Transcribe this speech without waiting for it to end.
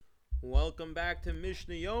Welcome back to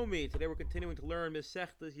Mishna Yomi. Today we're continuing to learn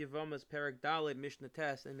Masechtas Yevamos Perek Daled, Mishna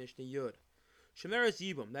Tes, and Mishna Yud. Shemeres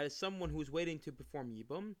Yibum, that is someone who is waiting to perform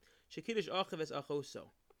Yibum. Shekidish Achav es Achoso.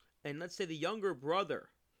 And let's say the younger brother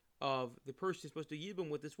of the person who's supposed to do Yibum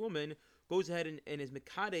with this woman goes ahead and is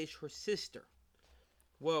Mekadesh, her sister.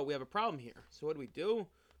 Well, we have a problem here. So what do?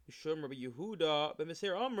 Mishum Rabbi Yehuda,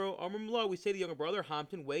 B'Meser Amro, Amrum, we say to the younger brother,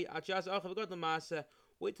 Hamtin, wait, Achas Achav Gat Lamasa,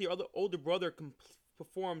 wait till your older brother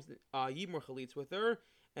performs Yibum or Chalitz with her,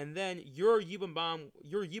 and then your Yibum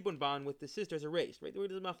ban with the sister is erased. Right? There's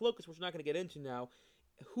a machlokas which we're not going to get into now.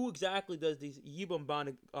 Who exactly does these Yibum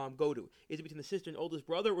ban go to? Is it between the sister and oldest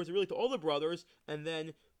brother, or is it really to all the brothers? And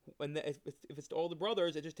then, if it's to all the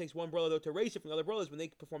brothers, it just takes one brother though to erase it from the other brothers when they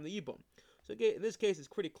perform the Yibum. So again, in this case, it's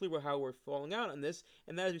pretty clear how we're falling out on this,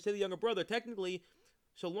 and that is we say the younger brother technically.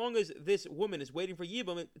 So long as this woman is waiting for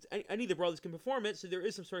Yibum, any of the brothers can perform it, so there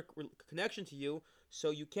is some sort of connection to you, so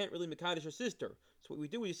you can't really Mekadesh her sister. So what we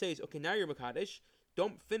do is say is, okay, now you're Mekadesh,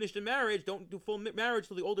 don't finish the marriage, don't do full marriage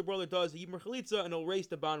till the older brother does the Yibum or Chalitza, and he'll erase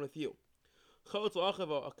the bond with you. If the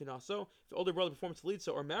older brother performs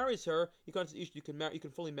Chalitza or marries her, you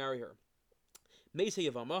can fully marry her. Mesa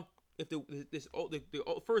Yevama, if the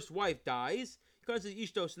first wife dies, you can't say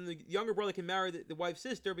Ishtos, and the younger brother can marry the wife's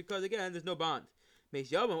sister because, again, there's no bond.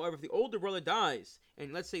 However, if the older brother dies,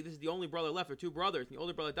 and let's say this is the only brother left, or two brothers, and the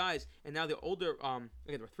older brother dies, and now the older, again,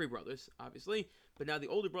 there were three brothers, obviously, but now the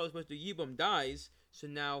older brother supposed to do Yibum dies, so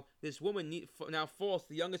now this woman now falls to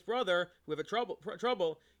the youngest brother, who have a trouble,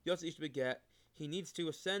 he needs to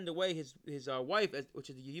send away his wife, which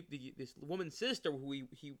is this woman's sister, who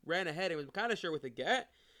he ran ahead and was Mekadesh with a get,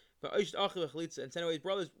 and send away his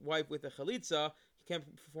brother's wife with a Chalitza, he can't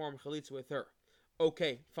perform Chalitza with her.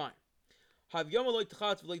 Okay, fine. This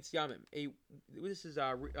is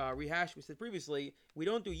rehash we said previously. We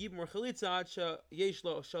don't do Yibum or Chalitza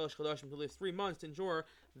until there's 3 months to ensure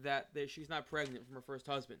that she's not pregnant from her first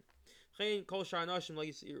husband.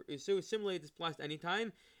 Similarly, this applies to any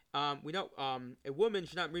time. We know a woman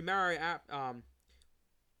should not remarry.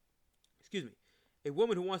 A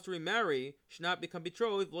woman who wants to remarry should not become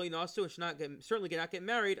betrothed, and should not get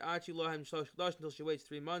married until she waits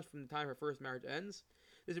 3 months from the time her first marriage ends.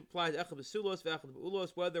 This applies to Echad B'Sulos, V'Echad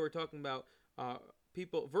B'Ulos, whether we're talking about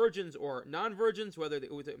people, virgins or non-virgins, whether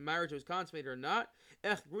it was a marriage was consummated or not.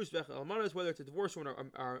 Echad Grus, V'Echad Almanos, whether it's a divorced woman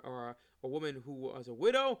or a woman who was a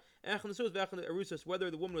widow. Echad Nesuos, V'Echad Erusos,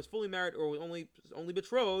 whether the woman was fully married or was only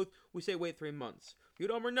betrothed, we say wait 3 months.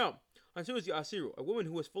 Yud Omer, no. Hansuos Yasiru, a woman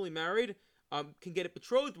who was fully married can get it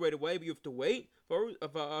betrothed right away, but you have to wait.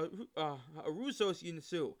 Arusos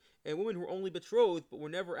Yinsu, a woman who were only betrothed but were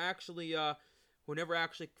never actually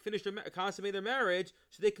finished or consummated their marriage,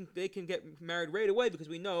 so they can get married right away because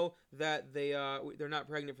we know that they're not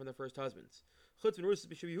pregnant from their first husbands.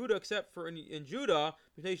 Except for in Judah,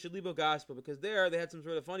 because there they had some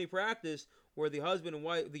sort of funny practice where the husband and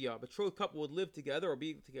wife, the betrothed couple, would live together or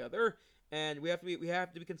be together, and we have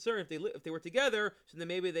to be concerned if they were together, so then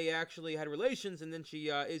maybe they actually had relations, and then she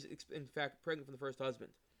is in fact pregnant from the first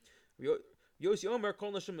husband. Yosi Omer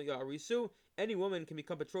Kol Nashim Yarisu. Any woman can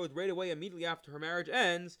become betrothed right away immediately after her marriage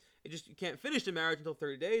ends. You can't finish the marriage until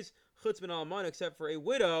 30 days. Chutz min alman, except for a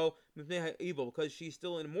widow, because she's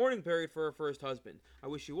still in a mourning period for her first husband. I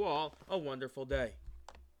wish you all a wonderful day.